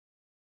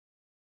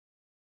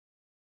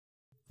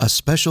A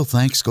special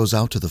thanks goes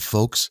out to the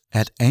folks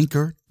at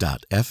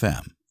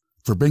Anchor.fm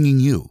for bringing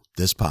you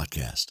this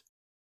podcast.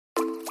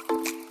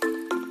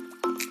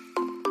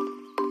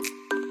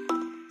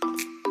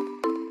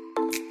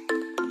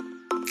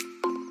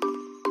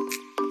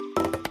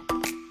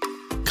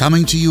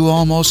 Coming to you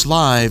almost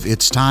live,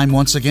 it's time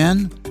once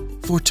again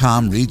for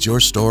Tom Reads Your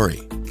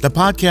Story, the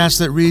podcast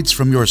that reads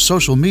from your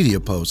social media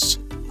posts,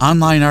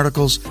 online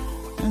articles,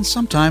 and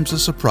sometimes a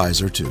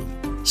surprise or two.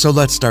 So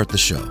let's start the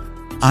show.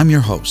 I'm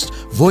your host,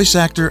 voice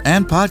actor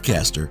and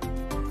podcaster,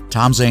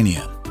 Tom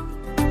Zania.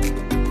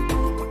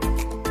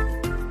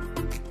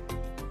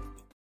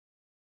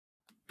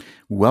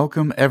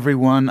 Welcome,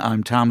 everyone.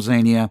 I'm Tom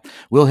Zania.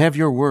 We'll have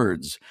your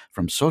words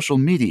from social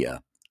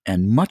media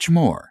and much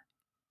more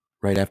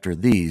right after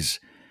these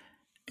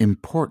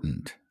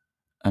important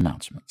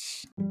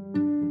announcements.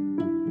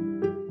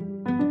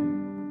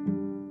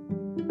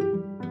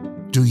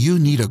 Do you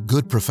need a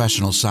good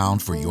professional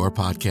sound for your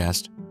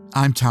podcast?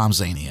 I'm Tom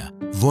Zania,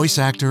 voice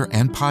actor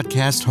and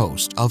podcast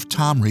host of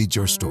Tom Reads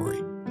Your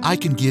Story. I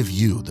can give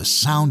you the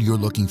sound you're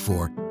looking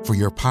for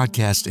your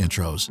podcast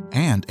intros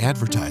and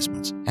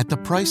advertisements at the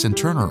price and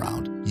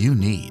turnaround you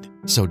need.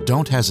 So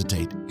don't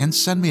hesitate and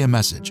send me a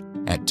message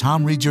at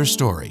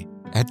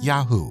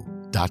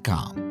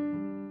tomreadsyourstory@yahoo.com.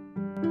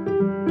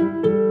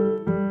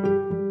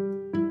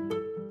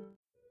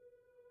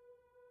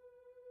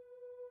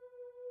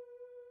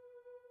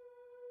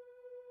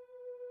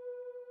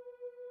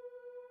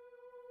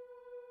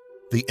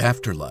 The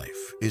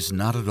afterlife is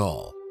not at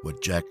all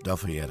what Jack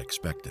Duffy had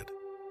expected.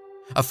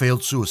 A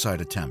failed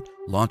suicide attempt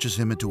launches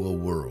him into a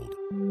world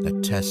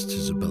that tests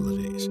his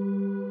abilities.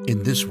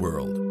 In this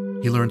world,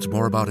 he learns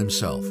more about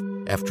himself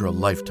after a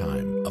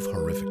lifetime of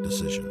horrific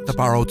decisions. The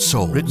Borrowed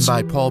Souls. Written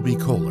by Paul B.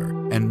 Kohler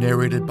and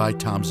narrated by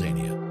Tom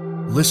Zania.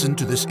 Listen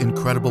to this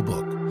incredible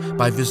book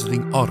by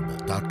visiting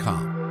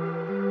audible.com.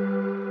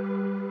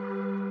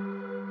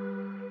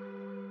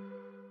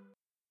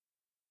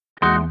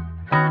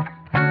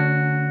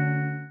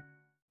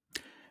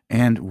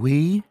 And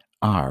we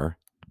are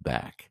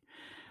back.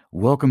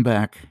 Welcome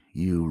back,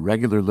 you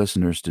regular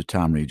listeners to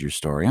Tom Reads Your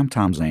Story. I'm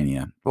Tom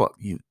Zania. Well,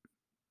 you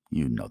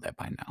know that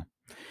by now.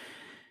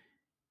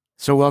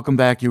 So welcome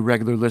back, you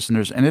regular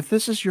listeners. And if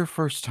this is your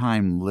first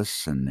time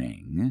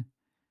listening,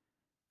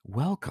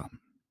 welcome.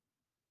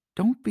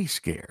 Don't be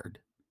scared.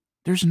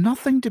 There's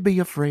nothing to be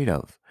afraid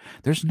of.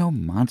 There's no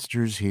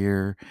monsters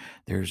here.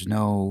 There's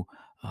no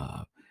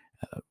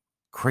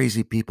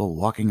crazy people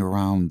walking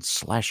around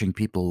slashing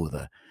people with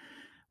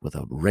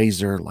a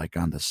razor like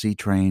on the C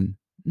train.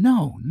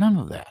 No, none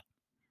of that.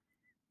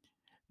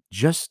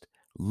 Just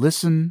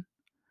listen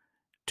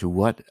to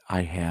what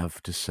I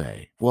have to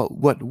say. Well,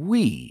 what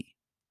we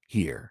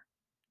here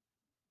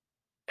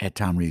at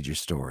Tom Reads Your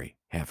Story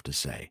have to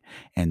say.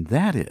 And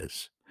that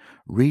is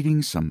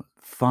reading some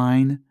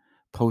fine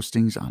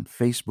postings on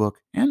Facebook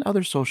and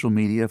other social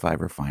media if I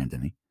ever find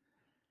any.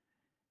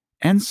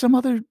 And some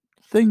other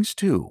things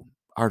too.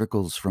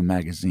 Articles from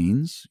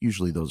magazines.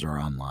 Usually those are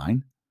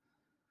online.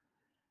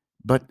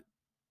 But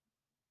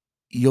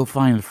you'll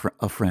find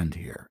a friend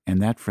here,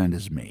 and that friend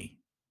is me.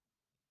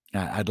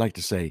 I'd like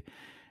to say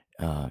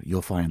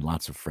you'll find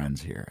lots of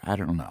friends here. I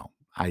don't know.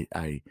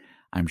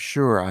 I'm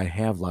sure I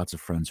have lots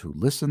of friends who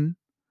listen,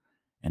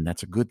 and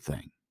that's a good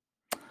thing.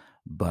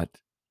 But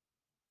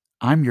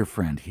I'm your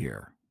friend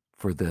here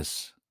for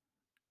this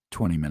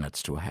 20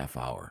 minutes to a half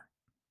hour.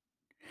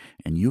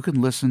 And you can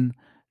listen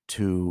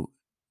to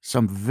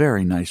some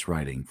very nice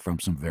writing from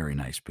some very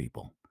nice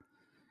people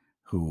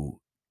who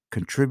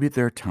contribute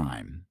their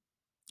time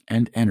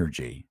and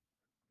energy,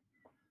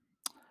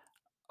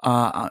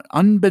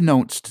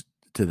 unbeknownst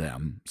to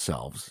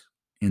themselves,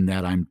 in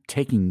that I'm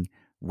taking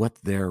what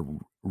they're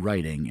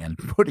writing and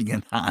putting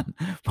it on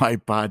my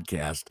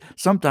podcast,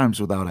 sometimes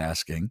without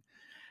asking,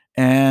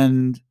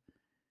 and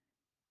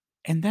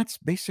that's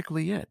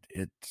basically it.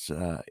 It's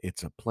a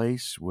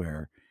place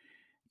where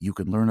you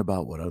can learn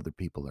about what other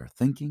people are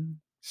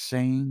thinking,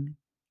 saying,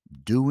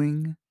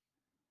 doing,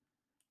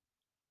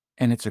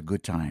 and it's a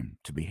good time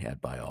to be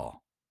had by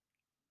all.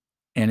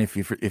 And if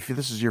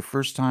this is your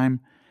first time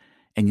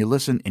and you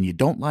listen and you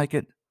don't like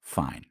it,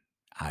 fine.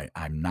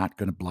 I'm not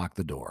going to block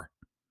the door.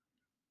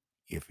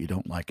 If you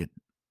don't like it,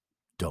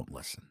 don't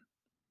listen.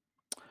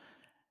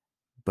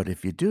 But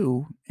if you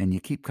do and you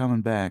keep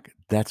coming back,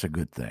 that's a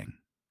good thing,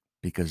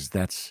 because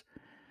that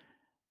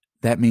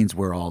means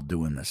we're all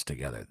doing this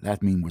together.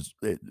 That means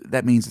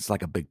it's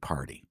like a big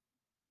party,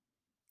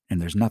 and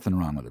there's nothing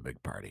wrong with a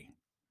big party.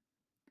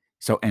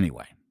 So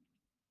anyway,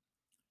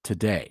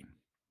 today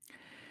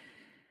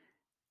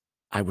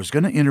I was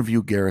going to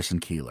interview Garrison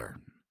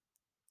Keillor,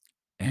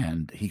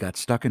 and he got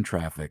stuck in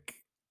traffic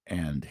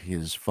and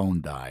his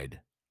phone died,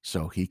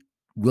 so he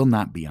will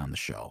not be on the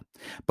show.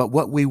 But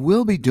what we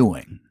will be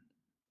doing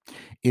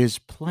is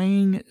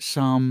playing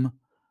some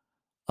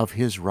of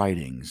his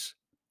writings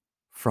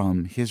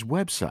from his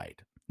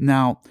website.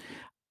 Now,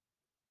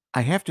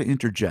 I have to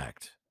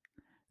interject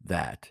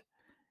that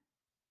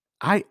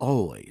I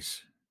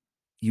always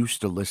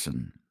used to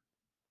listen,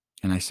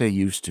 and I say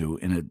used to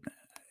in a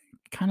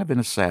kind of in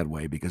a sad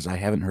way because I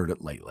haven't heard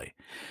it lately.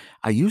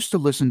 I used to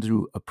listen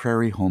to A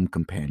Prairie Home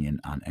Companion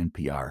on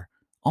NPR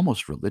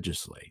almost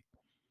religiously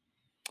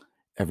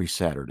every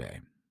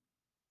Saturday.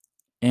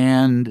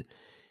 And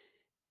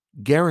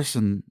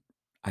Garrison,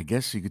 I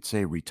guess you could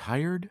say,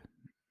 retired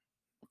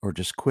or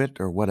just quit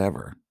or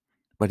whatever,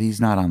 but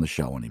he's not on the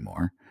show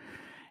anymore.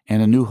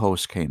 And a new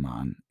host came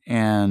on.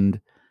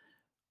 And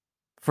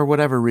for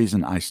whatever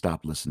reason, I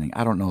stopped listening.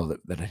 I don't know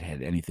that it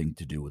had anything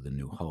to do with the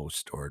new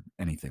host or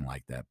anything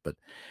like that, but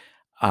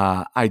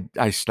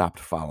I stopped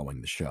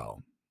following the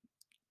show.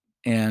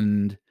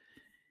 And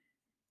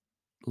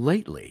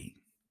lately,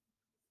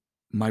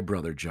 my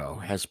brother Joe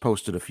has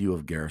posted a few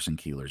of Garrison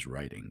Keillor's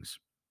writings,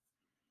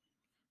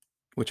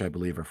 which I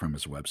believe are from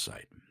his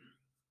website,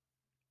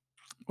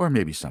 or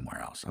maybe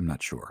somewhere else. I'm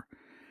not sure.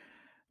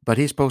 But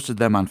he's posted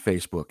them on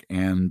Facebook,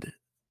 and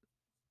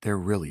they're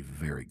really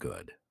very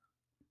good.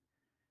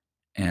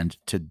 And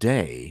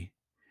today,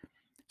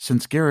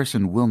 since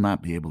Garrison will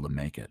not be able to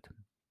make it,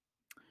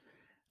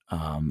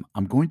 I'm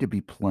going to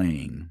be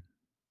playing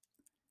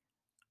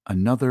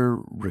another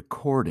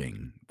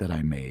recording that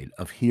I made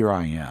of Here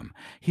I Am.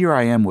 Here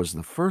I Am was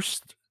the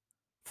first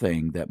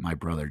thing that my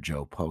brother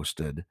Joe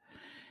posted,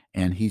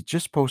 and he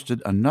just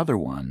posted another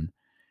one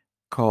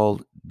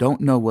called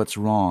Don't Know What's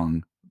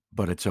Wrong,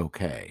 But It's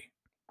Okay,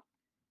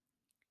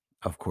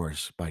 of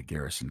course, by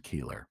Garrison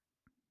Keillor.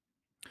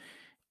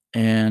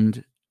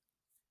 And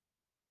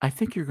I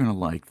think you're going to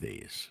like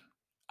these.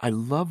 I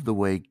love the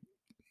way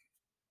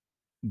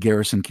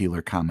Garrison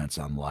Keillor comments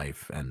on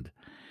life and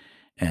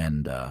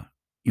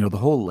the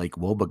whole Lake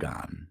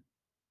Wobegon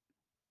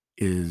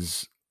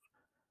is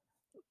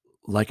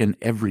like an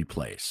every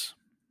place.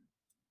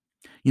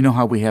 You know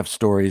how we have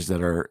stories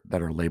that are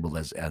labeled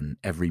as an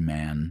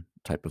everyman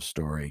type of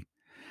story?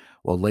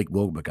 Well, Lake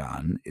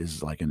Wobegon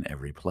is like an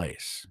every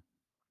place.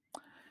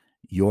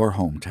 Your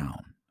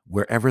hometown,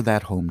 wherever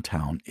that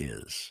hometown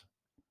is.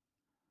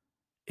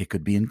 It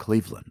could be in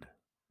Cleveland.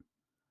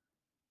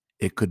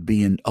 It could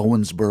be in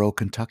Owensboro,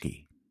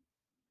 Kentucky.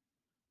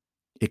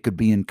 It could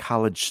be in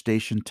College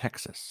Station,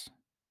 Texas.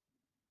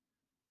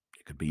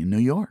 It could be in New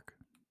York.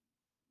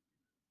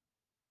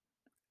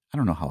 I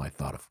don't know how I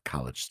thought of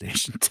College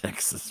Station,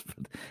 Texas,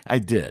 but I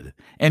did.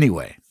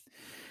 Anyway,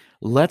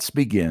 let's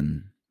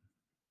begin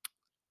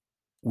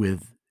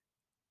with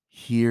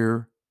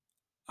Here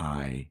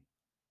I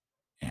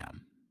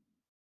Am.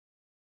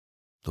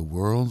 The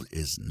world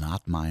is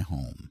not my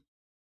home,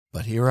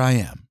 but here I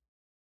am.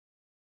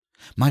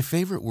 My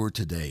favorite word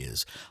today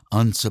is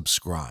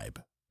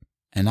unsubscribe.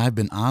 And I've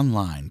been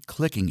online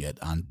clicking it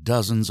on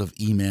dozens of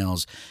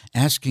emails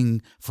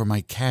asking for my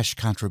cash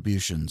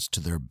contributions to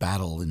their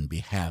battle in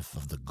behalf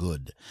of the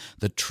good,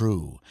 the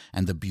true,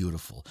 and the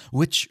beautiful,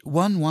 which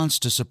one wants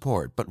to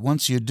support, but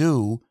once you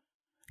do,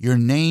 your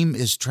name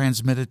is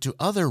transmitted to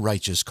other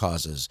righteous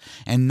causes,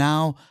 and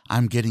now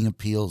I'm getting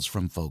appeals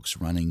from folks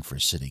running for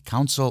city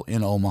council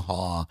in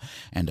Omaha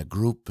and a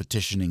group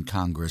petitioning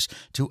Congress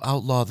to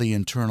outlaw the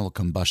internal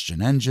combustion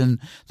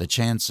engine, the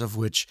chance of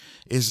which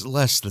is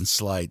less than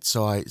slight,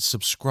 so I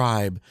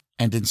subscribe,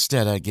 and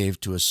instead I gave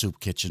to a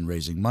soup kitchen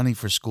raising money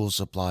for school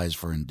supplies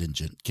for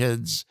indigent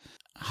kids.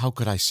 How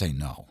could I say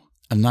no?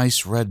 A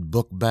nice red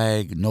book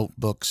bag,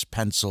 notebooks,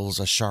 pencils,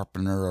 a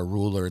sharpener, a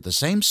ruler, the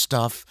same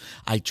stuff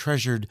I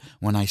treasured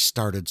when I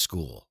started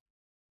school.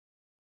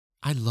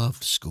 I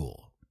loved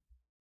school.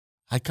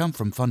 I come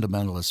from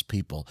fundamentalist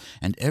people,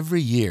 and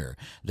every year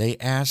they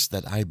asked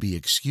that I be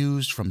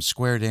excused from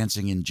square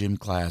dancing in gym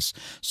class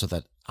so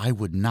that I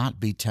would not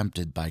be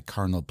tempted by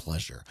carnal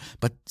pleasure.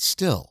 But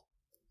still,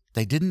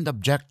 they didn't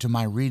object to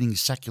my reading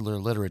secular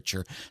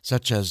literature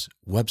such as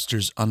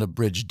Webster's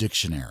Unabridged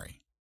Dictionary.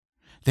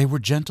 They were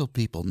gentle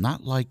people,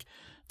 not like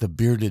the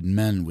bearded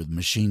men with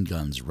machine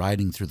guns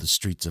riding through the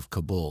streets of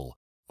Kabul,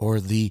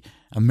 or the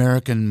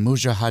American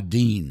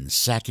Mujahideen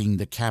sacking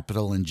the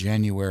Capitol in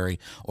January,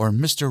 or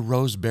Mr.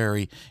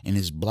 Roseberry in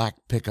his black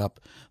pickup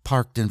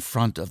parked in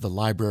front of the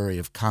Library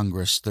of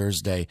Congress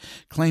Thursday,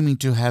 claiming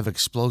to have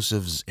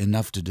explosives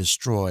enough to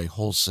destroy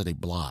whole city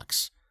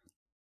blocks.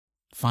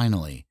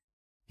 Finally,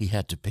 he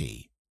had to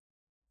pee,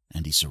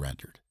 and he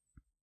surrendered.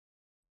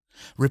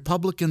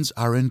 Republicans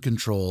are in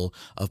control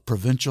of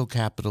provincial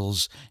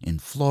capitals in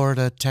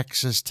Florida,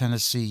 Texas,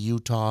 Tennessee,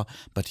 Utah,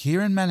 but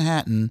here in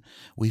Manhattan,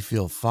 we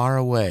feel far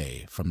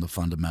away from the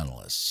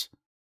fundamentalists.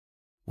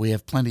 We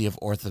have plenty of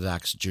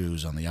Orthodox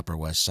Jews on the Upper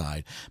West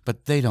Side,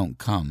 but they don't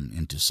come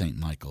into St.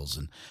 Michael's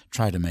and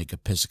try to make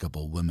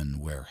Episcopal women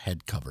wear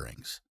head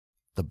coverings.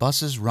 The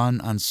buses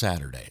run on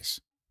Saturdays.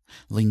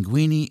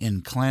 Linguine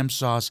in clam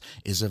sauce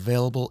is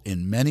available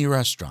in many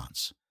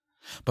restaurants,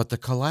 but the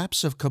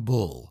collapse of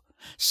Kabul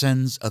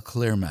sends a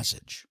clear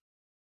message.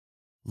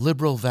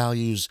 Liberal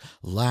values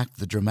lack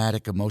the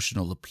dramatic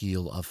emotional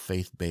appeal of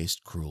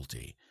faith-based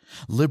cruelty.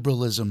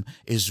 Liberalism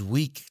is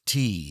weak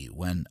tea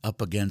when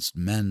up against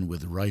men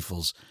with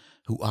rifles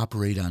who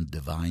operate on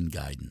divine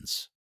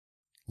guidance.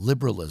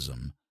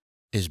 Liberalism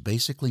is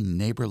basically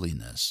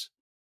neighborliness,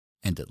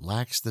 and it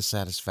lacks the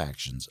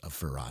satisfactions of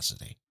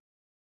ferocity.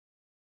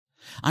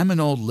 I'm an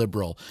old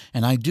liberal,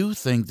 and I do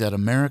think that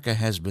America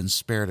has been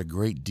spared a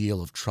great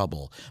deal of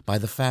trouble by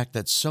the fact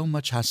that so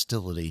much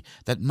hostility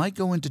that might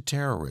go into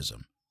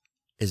terrorism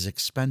is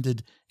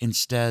expended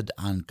instead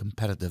on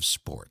competitive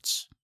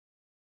sports.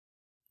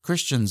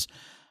 Christians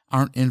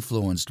aren't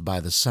influenced by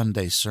the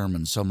Sunday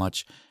sermon so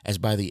much as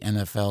by the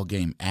NFL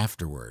game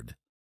afterward.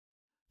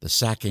 The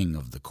sacking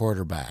of the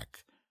quarterback,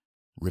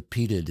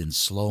 repeated in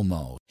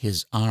slow-mo,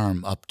 his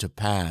arm up to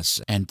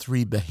pass, and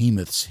 3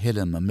 behemoths hit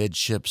him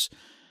amidships,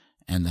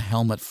 and the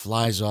helmet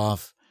flies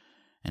off,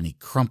 and he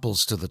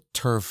crumples to the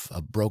turf,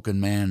 a broken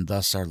man.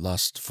 Thus our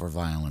lust for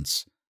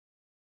violence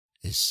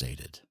is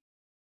sated.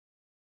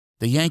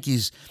 The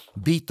Yankees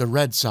beat the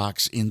Red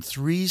Sox in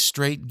 3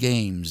 straight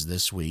games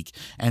this week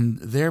and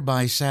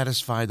thereby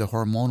satisfy the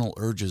hormonal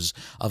urges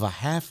of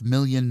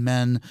 500,000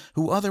 men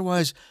who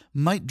otherwise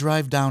might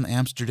drive down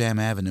Amsterdam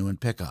Avenue in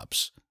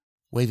pickups,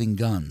 waving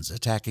guns,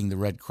 attacking the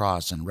Red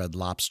Cross and Red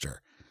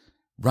Lobster,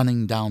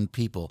 running down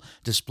people,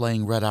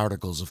 displaying red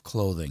articles of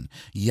clothing,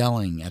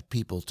 yelling at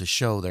people to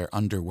show their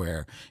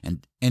underwear,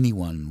 and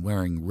anyone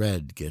wearing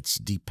red gets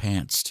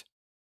depantsed.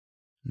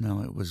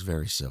 No, it was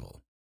very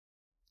civil.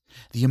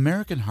 The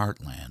American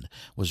heartland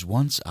was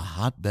once a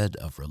hotbed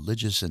of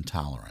religious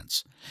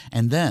intolerance,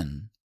 and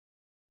then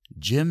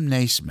Jim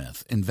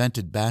Naismith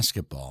invented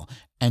basketball,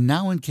 and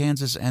now in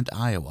Kansas and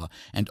Iowa,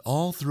 and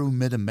all through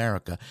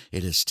mid-America,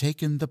 it has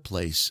taken the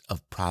place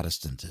of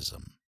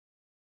Protestantism.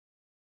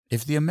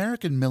 If the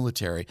American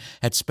military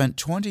had spent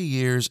 20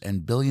 years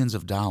and billions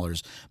of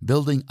dollars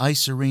building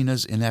ice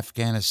arenas in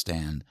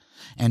Afghanistan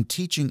and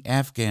teaching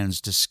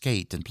Afghans to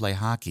skate and play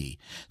hockey,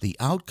 the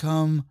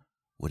outcome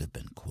would have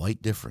been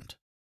quite different.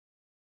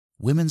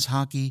 Women's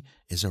hockey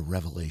is a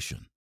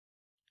revelation.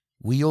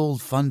 We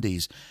old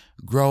fundies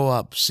grow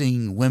up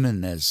seeing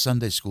women as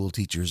Sunday school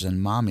teachers and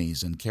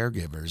mommies and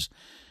caregivers,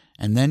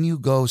 and then you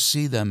go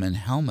see them in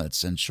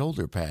helmets and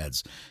shoulder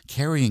pads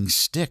carrying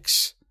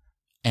sticks,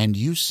 and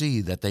you see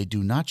that they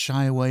do not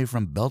shy away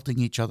from belting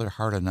each other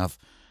hard enough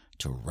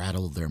to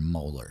rattle their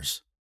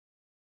molars.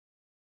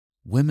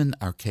 Women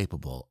are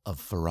capable of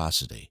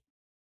ferocity,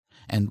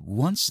 and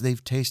once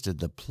they've tasted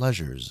the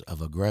pleasures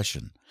of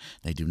aggression,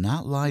 they do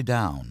not lie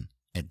down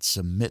and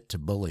submit to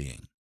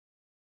bullying.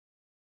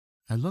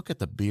 I look at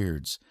the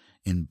beards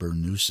in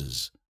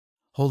burnooses,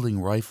 holding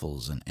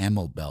rifles and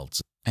ammo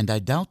belts, and I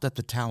doubt that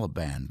the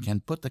Taliban can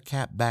put the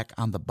cap back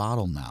on the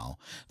bottle now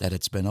that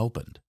it's been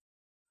opened.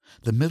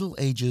 The Middle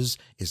Ages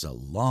is a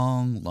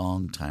long,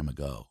 long time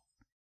ago.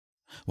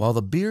 While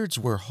the beards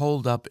were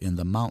holed up in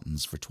the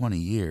mountains for 20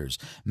 years,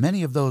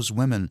 many of those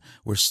women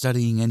were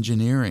studying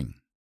engineering,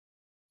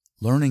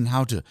 learning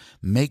how to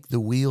make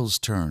the wheels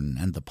turn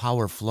and the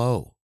power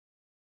flow.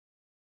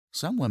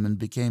 Some women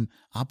became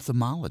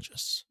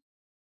ophthalmologists.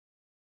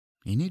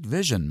 You need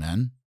vision,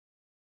 men.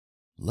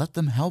 Let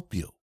them help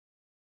you.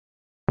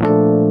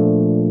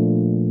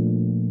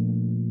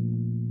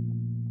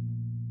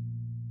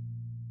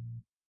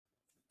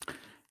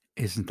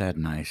 Isn't that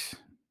nice?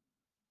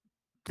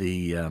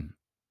 The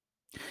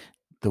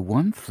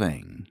one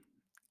thing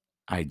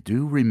I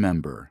do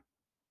remember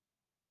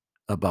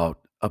about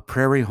A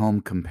Prairie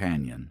Home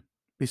Companion,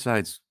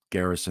 besides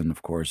Garrison,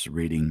 of course,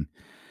 reading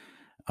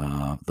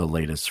the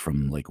latest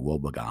from Lake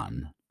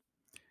Wobegon,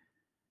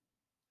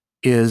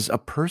 is a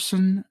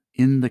person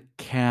in the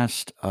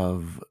cast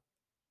of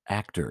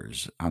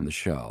actors on the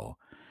show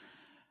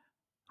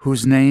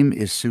whose name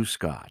is Sue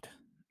Scott.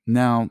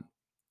 Now,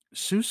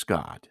 Sue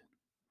Scott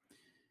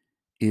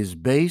is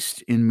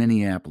based in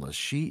Minneapolis.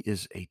 She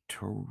is a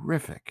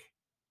terrific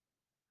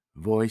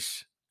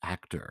voice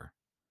actor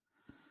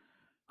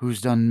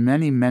who's done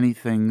many, many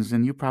things,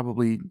 and you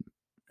probably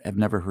have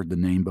never heard the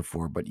name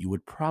before, but you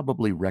would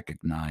probably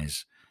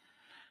recognize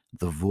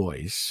the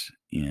voice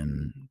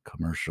in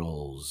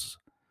commercials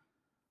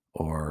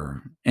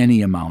or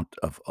any amount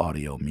of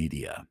audio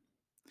media.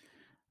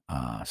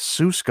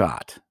 Sue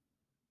Scott,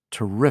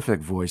 terrific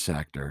voice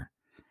actor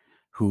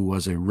who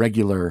was a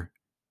regular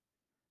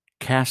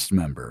cast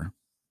member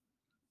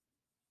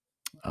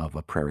of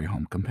A Prairie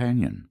Home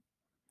Companion.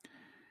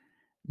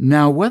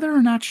 Now, whether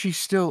or not she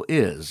still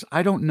is,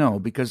 I don't know,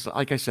 because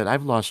like I said,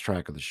 I've lost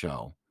track of the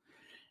show,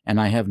 and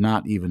I have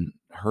not even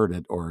heard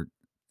it or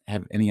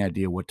have any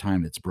idea what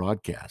time it's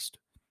broadcast.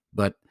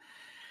 But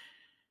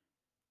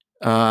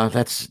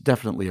that's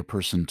definitely a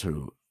person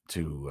to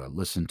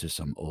listen to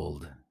some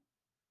old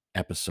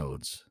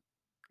episodes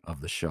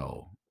of the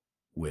show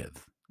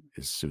with,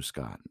 is Sue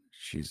Scott.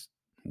 She's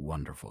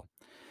wonderful.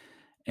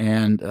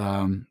 And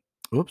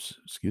oops,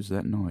 excuse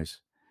that noise.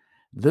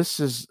 This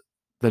is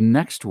the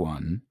next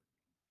one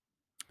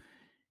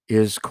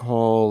is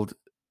called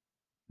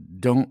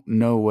Don't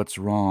Know What's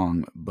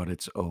Wrong, But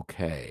It's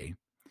Okay.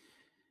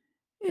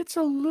 It's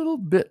a little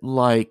bit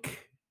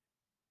like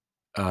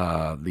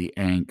the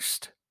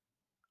angst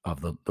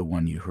of the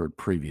one you heard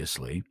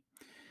previously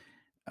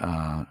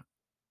from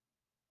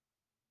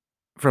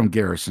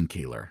Garrison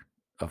Keillor,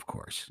 of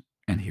course.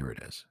 And here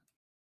it is.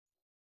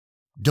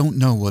 Don't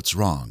Know What's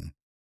Wrong,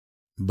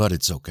 But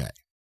It's Okay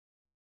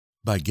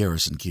by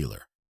Garrison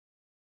Keillor.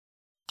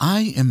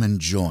 I am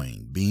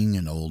enjoying being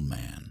an old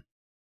man,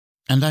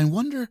 and I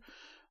wonder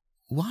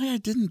why I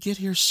didn't get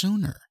here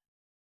sooner.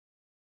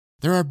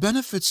 There are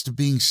benefits to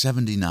being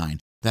 79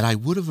 that I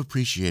would have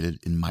appreciated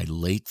in my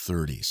late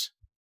 30s.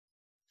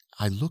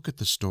 I look at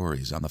the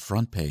stories on the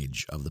front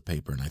page of the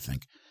paper and I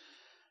think,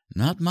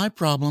 not my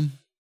problem.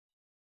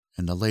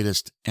 And the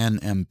latest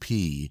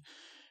NMP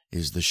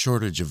is the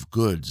shortage of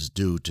goods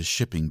due to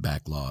shipping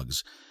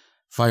backlogs,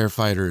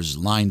 firefighters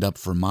lined up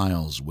for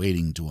miles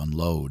waiting to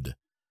unload,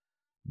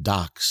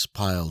 docks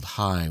piled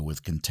high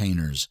with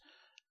containers,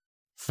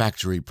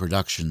 factory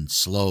production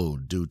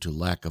slowed due to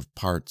lack of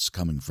parts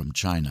coming from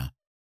China,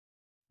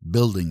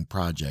 building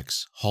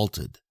projects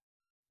halted,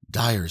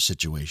 dire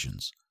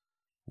situations,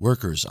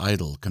 workers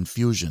idle,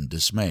 confusion,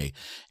 dismay,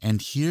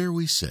 and here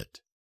we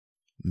sit,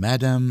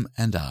 Madame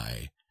and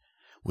I,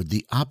 with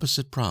the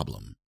opposite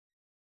problem.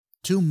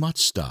 Too much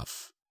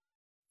stuff.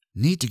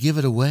 Need to give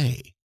it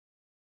away.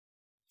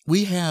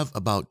 We have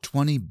about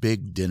 20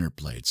 big dinner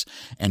plates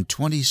and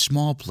 20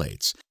 small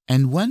plates,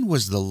 and when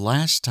was the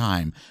last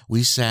time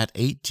we sat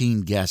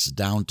 18 guests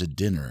down to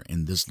dinner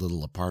in this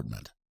little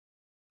apartment?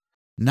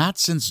 Not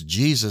since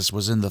Jesus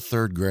was in the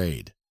 3rd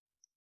grade.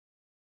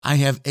 I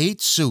have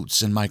 8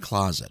 suits in my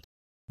closet.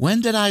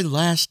 When did I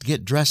last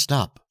get dressed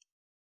up?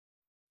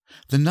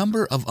 The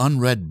number of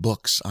unread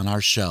books on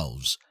our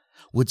shelves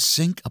would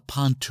sink a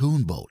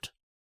pontoon boat.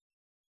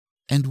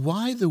 And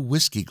why the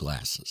whiskey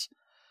glasses?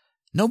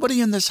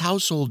 Nobody in this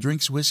household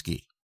drinks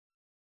whiskey.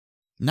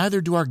 Neither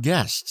do our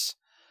guests.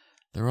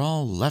 They're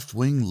all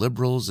left-wing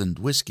liberals, and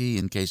whiskey,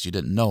 in case you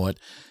didn't know it,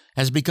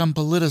 has become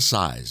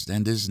politicized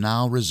and is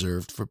now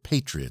reserved for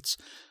patriots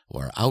who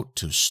are out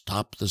to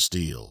stop the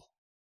steal.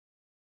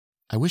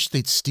 I wish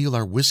they'd steal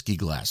our whiskey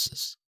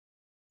glasses.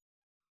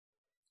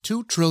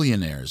 2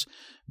 trillionaires,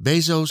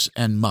 Bezos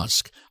and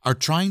Musk, are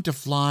trying to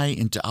fly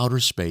into outer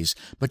space,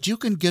 but you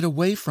can get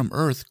away from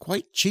Earth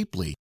quite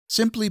cheaply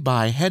simply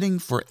by heading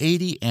for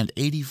 80 and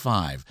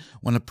 85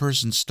 when a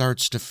person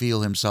starts to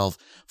feel himself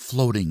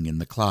floating in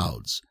the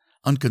clouds,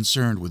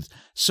 unconcerned with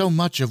so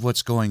much of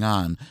what's going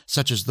on,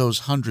 such as those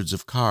hundreds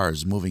of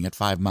cars moving at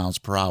 5 miles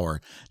per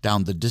hour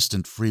down the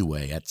distant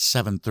freeway at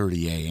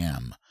 7:30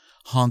 a.m.,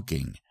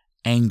 honking,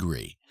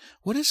 angry.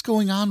 What is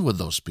going on with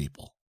those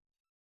people?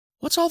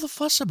 What's all the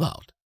fuss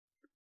about?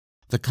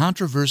 The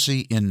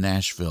controversy in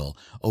Nashville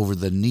over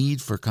the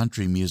need for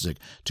country music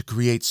to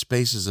create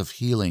spaces of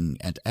healing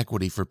and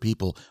equity for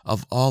people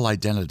of all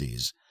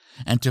identities,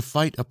 and to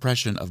fight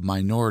oppression of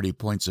minority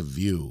points of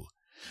view,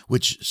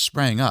 which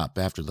sprang up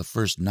after the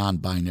first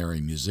non-binary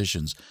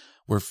musicians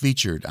were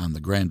featured on the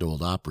Grand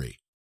Ole Opry,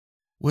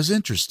 was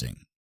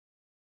interesting,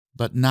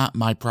 but not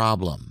my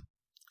problem.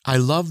 I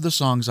love the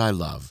songs I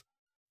love,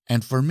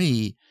 and for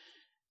me,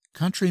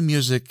 country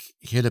music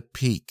hit a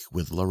peak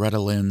with Loretta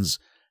Lynn's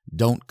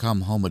Don't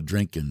Come Home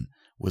a-Drinkin'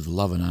 with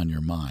Lovin' on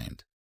Your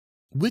Mind,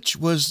 which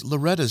was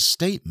Loretta's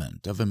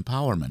statement of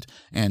empowerment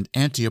and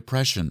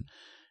anti-oppression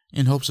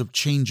in hopes of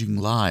changing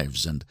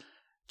lives and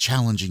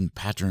challenging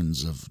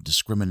patterns of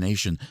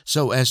discrimination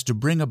so as to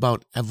bring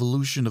about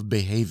evolution of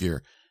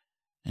behavior,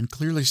 and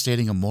clearly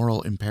stating a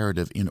moral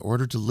imperative in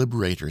order to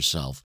liberate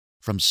herself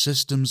from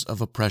systems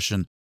of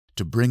oppression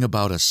to bring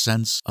about a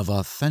sense of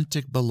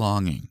authentic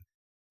belonging,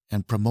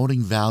 and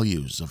promoting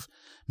values of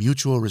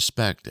mutual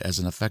respect as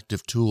an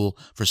effective tool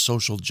for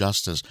social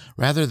justice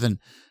rather than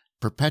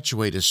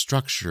perpetuate a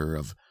structure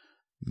of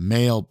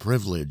male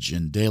privilege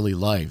in daily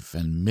life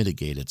and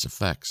mitigate its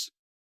effects.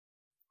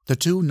 The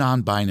 2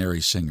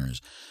 non-binary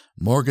singers,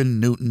 Morgan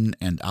Newton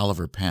and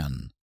Oliver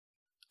Penn,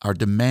 are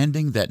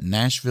demanding that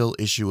Nashville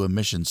issue a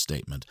mission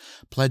statement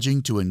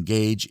pledging to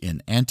engage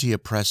in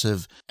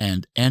anti-oppressive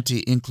and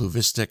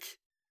anti-inclusivistic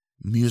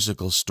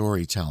musical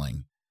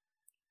storytelling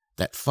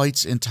that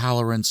fights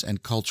intolerance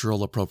and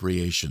cultural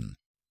appropriation.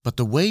 But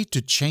the way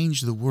to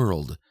change the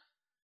world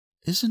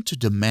isn't to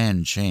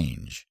demand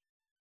change.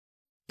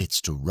 It's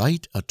to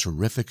write a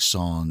terrific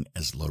song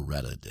as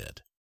Loretta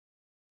did.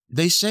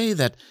 They say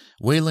that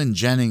Waylon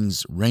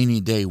Jennings'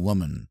 Rainy Day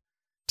Woman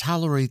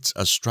tolerates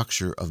a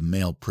structure of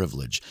male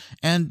privilege,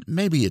 and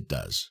maybe it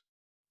does,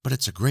 but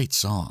it's a great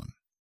song.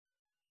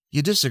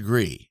 You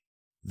disagree,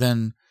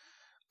 then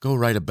go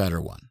write a better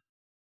one.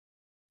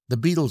 The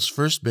Beatles'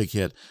 first big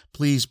hit,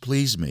 Please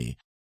Please Me,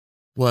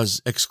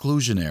 was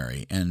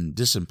exclusionary and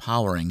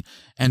disempowering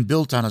and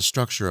built on a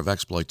structure of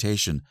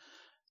exploitation,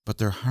 but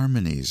their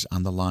harmonies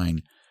on the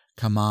line,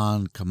 Come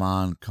on, come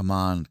on, come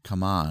on,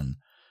 come on,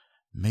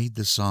 made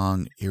the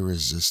song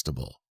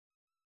irresistible.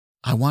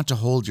 I Want to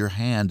Hold Your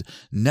Hand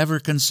never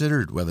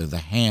considered whether the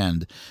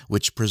hand,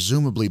 which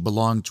presumably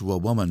belonged to a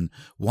woman,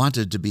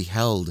 wanted to be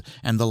held,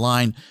 and the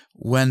line,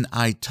 When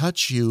I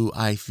touch you,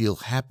 I feel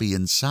happy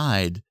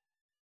inside,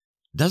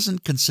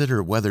 doesn't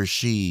consider whether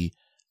she,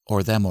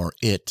 or them or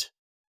it,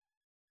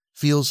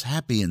 feels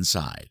happy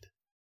inside.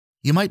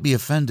 You might be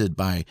offended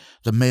by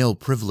the male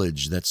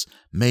privilege that's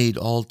made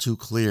all too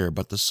clear,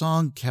 but the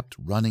song kept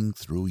running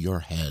through your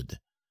head,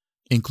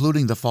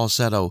 including the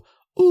falsetto,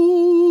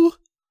 ooh,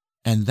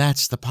 and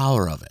that's the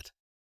power of it.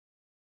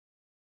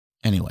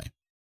 Anyway,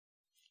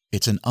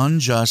 It's an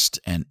unjust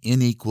and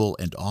unequal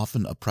and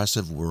often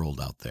oppressive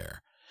world out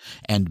there.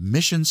 And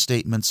mission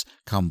statements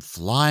come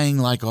flying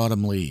like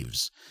autumn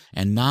leaves,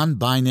 and non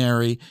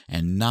binary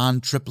and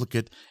non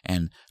triplicate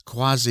and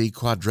quasi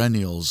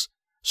quadrennials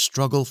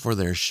struggle for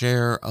their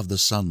share of the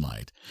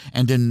sunlight.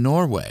 And in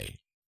Norway,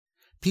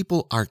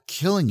 people are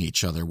killing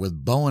each other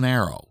with bow and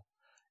arrow,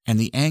 and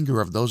the anger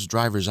of those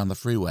drivers on the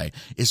freeway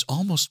is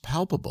almost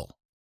palpable.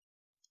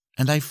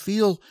 And I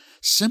feel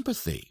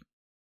sympathy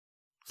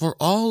for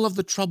all of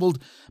the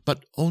troubled,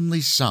 but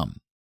only some.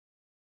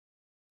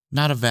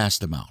 Not a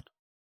vast amount.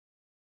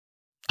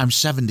 I'm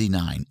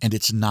 79, and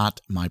it's not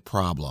my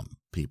problem,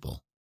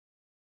 people.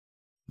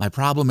 My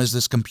problem is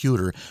this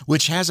computer,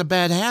 which has a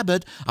bad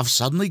habit of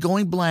suddenly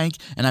going blank,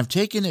 and I've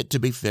taken it to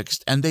be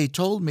fixed, and they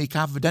told me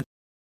confidently.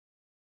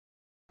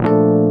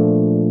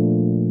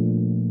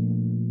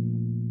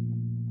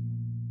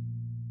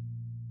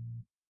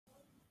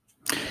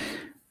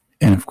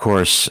 And of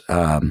course,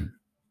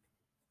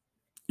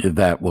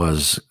 that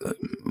was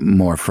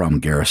more from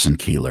Garrison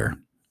Keillor,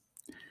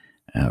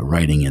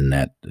 writing in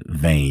that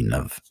vein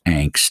of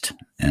angst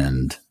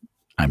and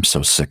I'm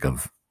so sick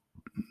of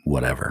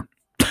whatever.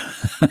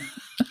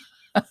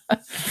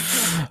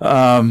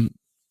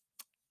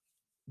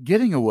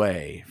 Getting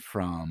away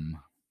from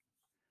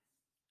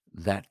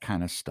that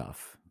kind of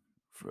stuff.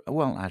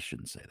 Well, I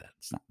shouldn't say that.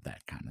 It's not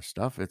that kind of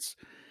stuff.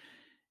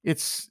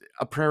 It's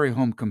a Prairie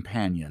Home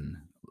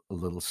Companion, a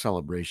little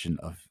celebration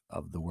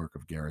of the work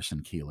of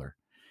Garrison Keillor.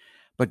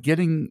 But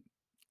getting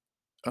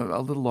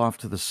a little off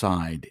to the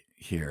side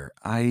here,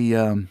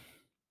 I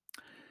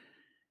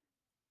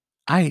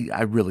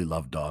really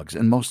love dogs,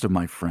 and most of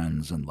my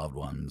friends and loved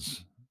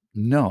ones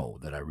know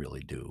that I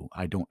really do.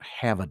 I don't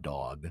have a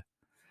dog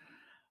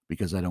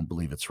because I don't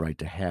believe it's right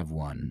to have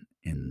one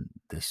in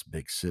this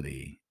big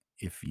city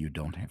if you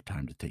don't have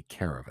time to take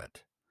care of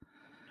it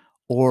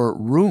or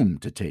room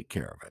to take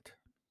care of it.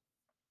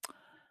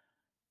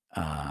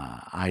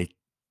 I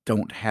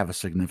don't have a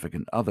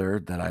significant other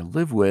that I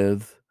live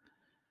with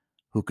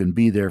who can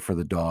be there for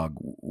the dog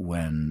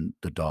when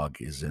the dog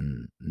is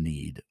in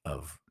need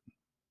of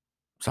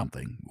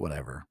something,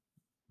 whatever,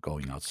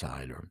 going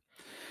outside or.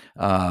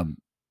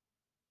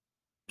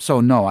 So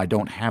no, I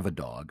don't have a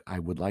dog. I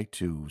would like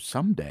to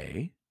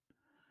someday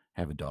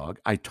have a dog.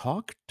 I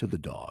talk to the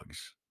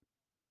dogs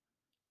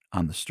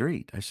on the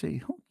street. I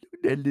say, "Oh, look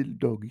at that little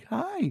doggy.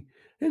 Hi,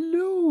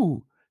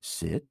 hello.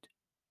 Sit,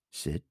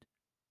 sit.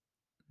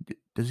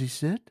 Does he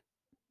sit?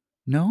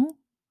 No?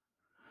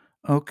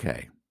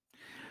 Okay.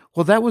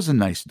 Well, that was a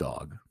nice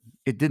dog.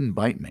 It didn't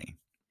bite me.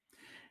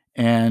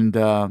 And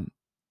I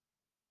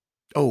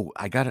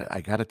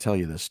gotta tell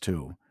you this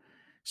too.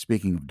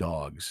 Speaking of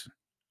dogs,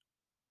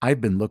 I've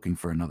been looking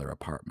for another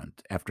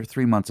apartment. After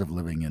 3 months of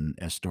living in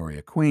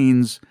Astoria,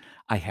 Queens,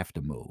 I have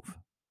to move.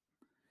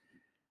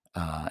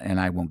 And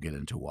I won't get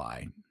into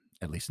why,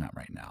 at least not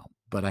right now.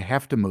 But I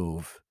have to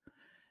move,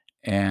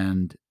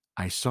 and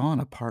I saw an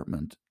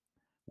apartment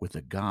with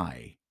a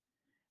guy,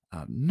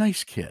 a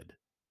nice kid,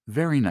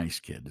 very nice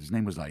kid. His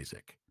name was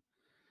Isaac,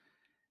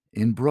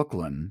 in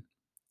Brooklyn.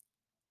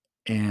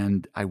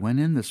 And I went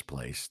in this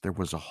place. There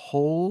was a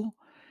hole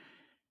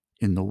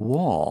in the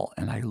wall,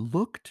 and I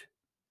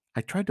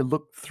tried to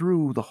look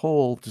through the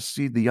hole to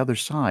see the other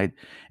side,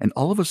 and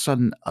all of a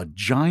sudden, a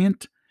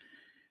giant,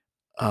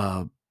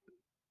 uh,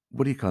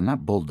 what do you call it?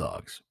 Not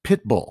bulldogs,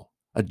 pit bull.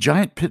 A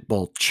giant pit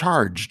bull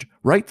charged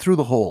right through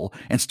the hole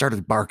and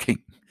started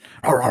barking.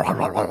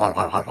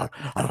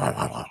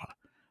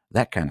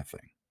 That kind of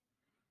thing.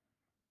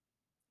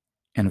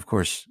 And of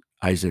course,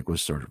 Isaac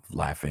was sort of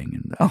laughing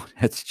and, oh,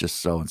 it's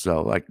just so and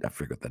so. I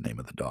forget the name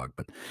of the dog,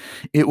 but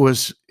it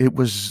was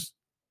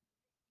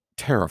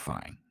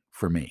terrifying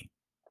for me.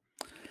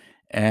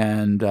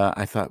 And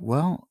I thought,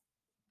 well,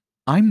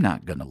 I'm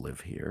not going to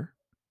live here.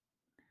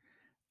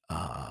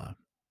 The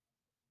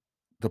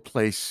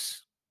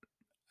place,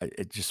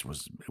 it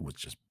was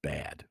just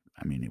bad.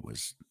 I mean, it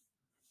was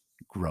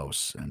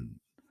gross and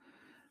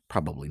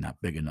probably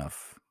not big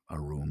enough a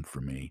room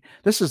for me.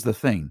 This is the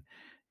thing.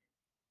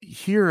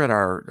 Here at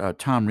our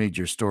Tom Read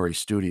Your Story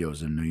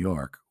studios in New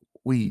York,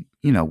 we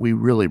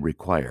really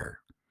require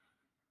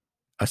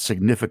a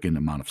significant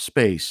amount of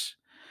space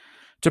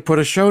to put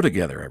a show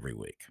together every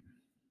week.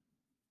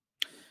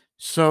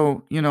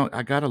 So,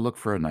 I got to look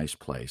for a nice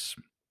place.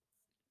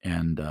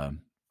 And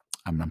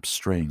I'm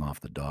straying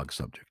off the dog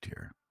subject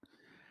here.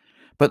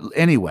 But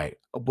anyway,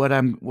 what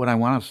I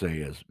want to say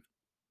is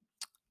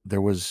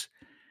there was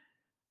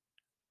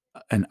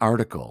an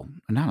article,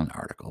 not an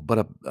article,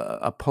 but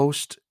a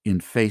post in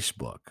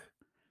Facebook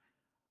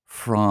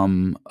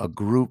from a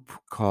group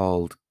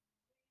called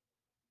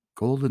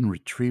Golden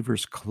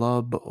Retrievers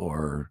Club,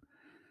 or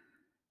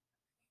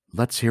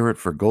Let's Hear It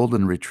for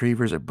Golden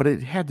Retrievers, but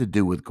it had to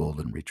do with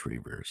golden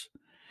retrievers.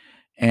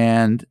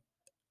 And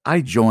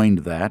I joined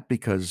that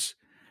because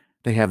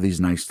they have these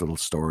nice little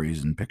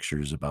stories and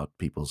pictures about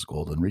people's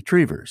golden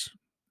retrievers,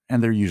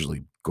 and they're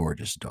usually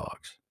gorgeous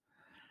dogs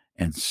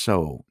and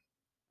so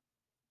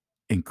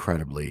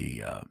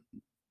incredibly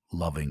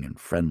loving and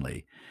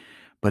friendly.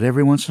 But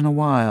every once in a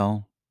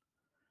while,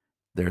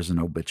 there's an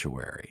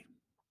obituary.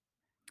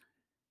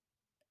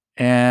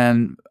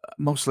 And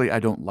mostly I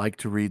don't like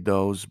to read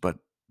those, but,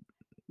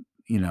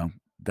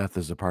 death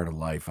is a part of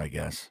life, I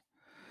guess.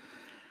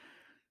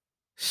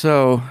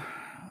 So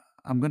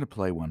I'm going to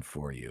play one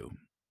for you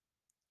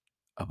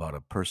about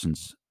a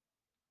person's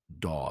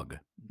dog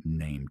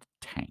named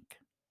Tank.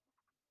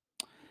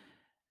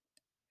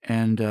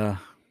 And,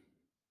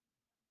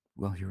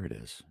 well, here it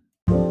is.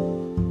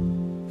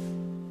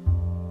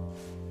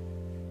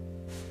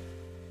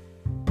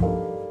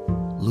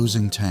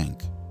 Losing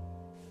Tank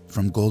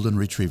from Golden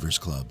Retrievers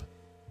Club.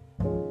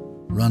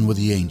 Run with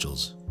the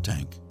Angels,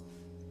 Tank.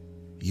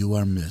 You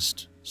are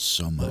missed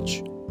so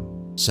much.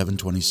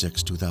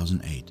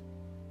 7/26/2008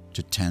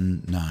 to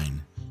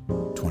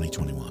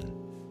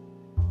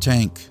 10/9/2021.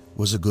 Tank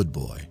was a good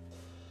boy.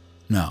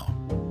 No,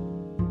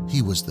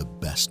 he was the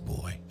best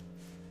boy.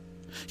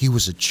 He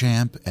was a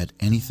champ at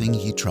anything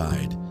he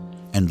tried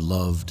and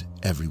loved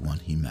everyone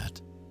he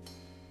met.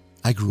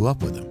 I grew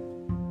up with him.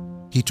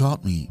 He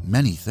taught me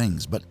many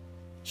things, but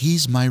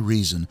he's my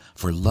reason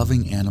for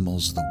loving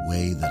animals the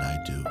way that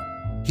I do.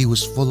 He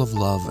was full of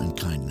love and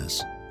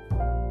kindness.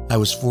 I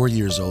was 4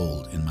 years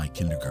old in my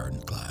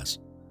kindergarten class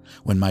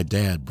when my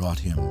dad brought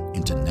him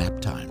into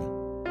nap time,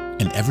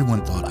 and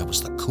everyone thought I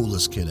was the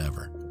coolest kid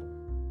ever.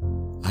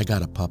 I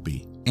got a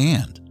puppy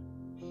and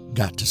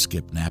got to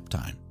skip nap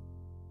time.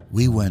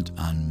 We went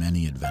on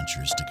many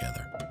adventures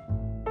together,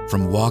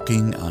 from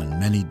walking on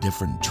many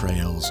different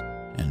trails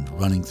and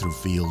running through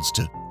fields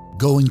to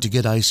going to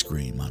get ice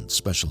cream on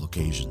special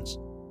occasions.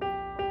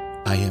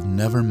 I have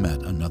never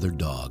met another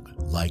dog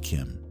like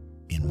him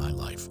in my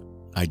life.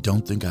 I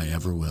don't think I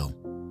ever will.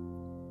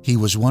 He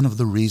was one of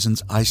the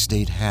reasons I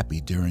stayed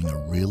happy during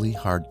a really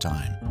hard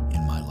time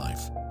in my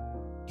life.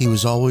 He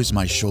was always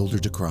my shoulder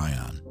to cry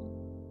on,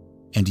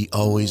 and he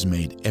always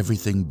made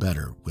everything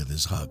better with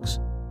his hugs.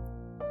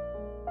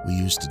 We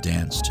used to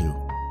dance too.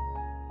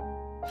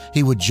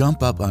 He would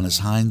jump up on his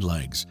hind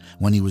legs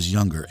when he was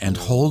younger and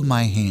hold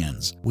my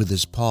hands with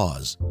his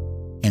paws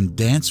and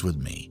dance with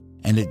me,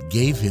 and it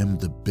gave him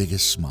the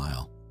biggest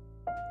smile.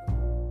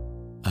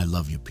 I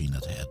love you,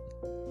 Peanut Head.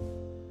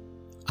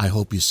 I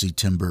hope you see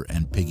Timber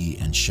and Piggy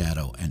and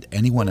Shadow and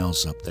anyone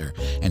else up there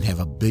and have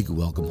a big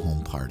welcome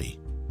home party.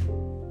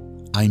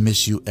 I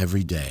miss you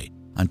every day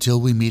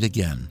until we meet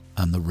again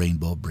on the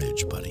Rainbow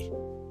Bridge, buddy.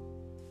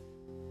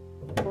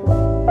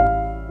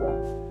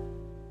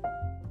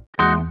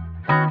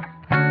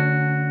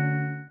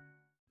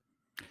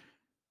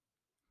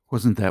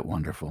 Wasn't that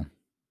wonderful?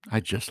 I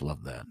just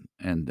love that.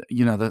 And,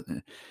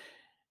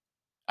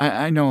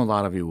 I know a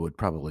lot of you would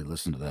probably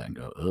listen to that and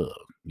go, ugh,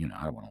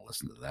 I don't want to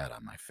listen to that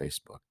on my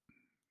Facebook.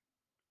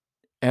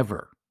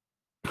 Ever.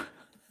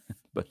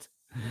 But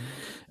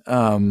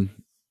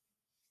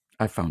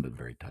I found it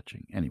very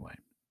touching. Anyway,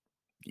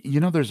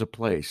 there's a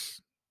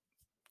place,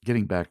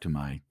 getting back to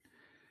my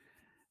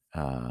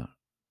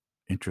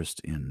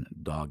interest in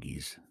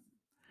doggies.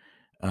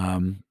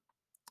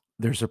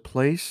 There's a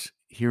place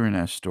here in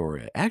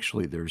Astoria.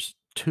 Actually, there's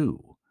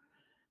two.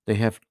 They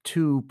have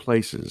two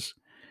places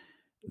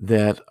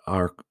that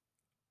are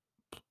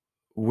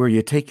where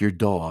you take your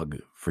dog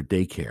for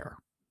daycare.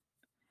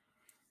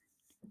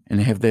 And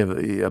they have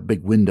a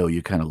big window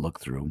you kind of look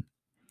through.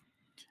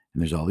 And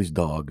there's all these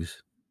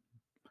dogs.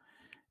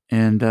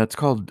 And it's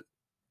called,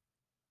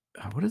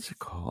 what is it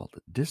called?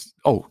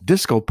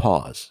 Disco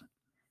Paws.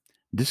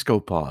 Disco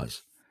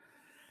Paws.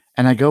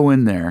 And I go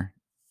in there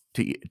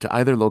to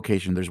either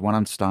location. There's one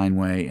on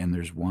Steinway and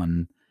there's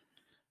one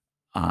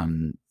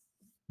on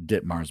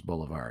Ditmars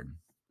Boulevard.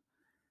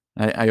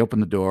 I open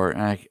the door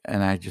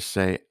and I just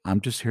say, I'm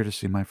just here to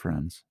see my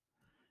friends.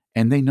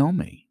 And they know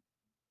me.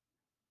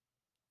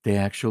 They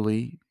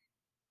actually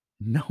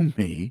know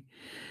me.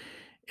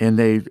 And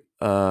they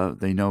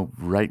know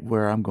right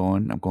where I'm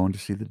going. I'm going to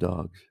see the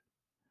dogs.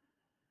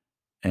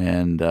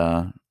 And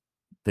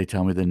they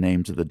tell me the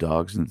names of the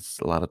dogs. And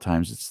a lot of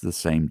times it's the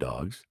same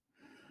dogs.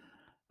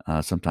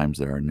 Sometimes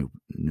there are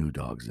new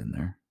dogs in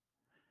there.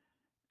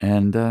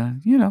 And,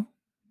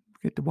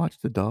 get to watch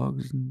the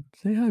dogs and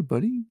say, hi,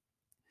 buddy.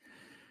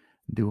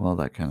 Do all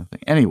that kind of thing.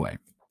 Anyway,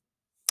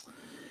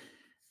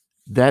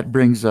 that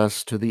brings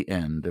us to the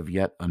end of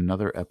yet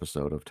another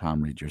episode of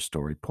Tom Read Your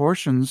Story.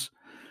 Portions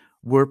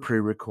were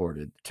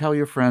pre-recorded. Tell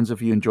your friends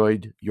if you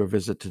enjoyed your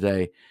visit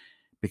today,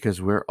 because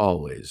we're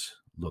always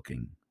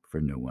looking for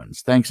new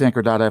ones. Thanks,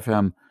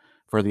 Anchor.fm,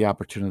 for the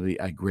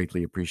opportunity. I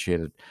greatly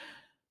appreciate it.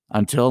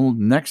 Until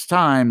next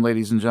time,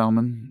 ladies and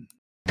gentlemen.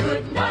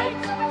 Good night,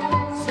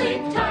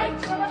 sleep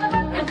tight,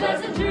 and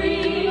pleasant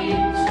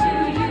dreams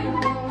to you.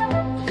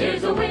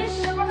 Here's a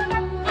wish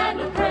and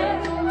a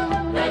prayer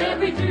that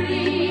every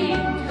dream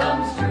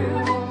comes true.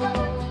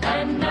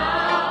 And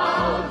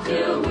now,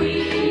 till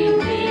we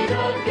meet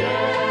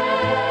again,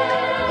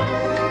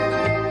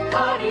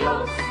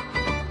 adios,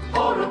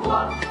 au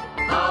revoir,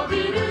 auf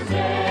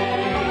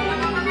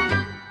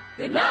Wiedersehen.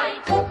 Good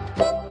night.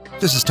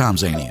 This is Tom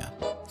Zania.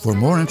 For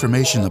more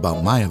information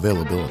about my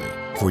availability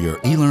for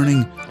your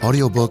e-learning,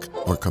 audiobook,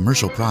 or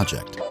commercial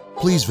project,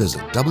 please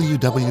visit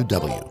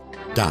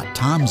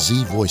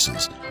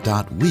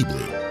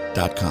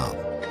www.tomzvoices.weebly.com.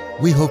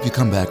 We hope you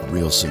come back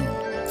real soon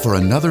for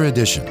another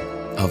edition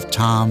of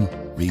Tom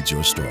Reads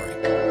Your Story.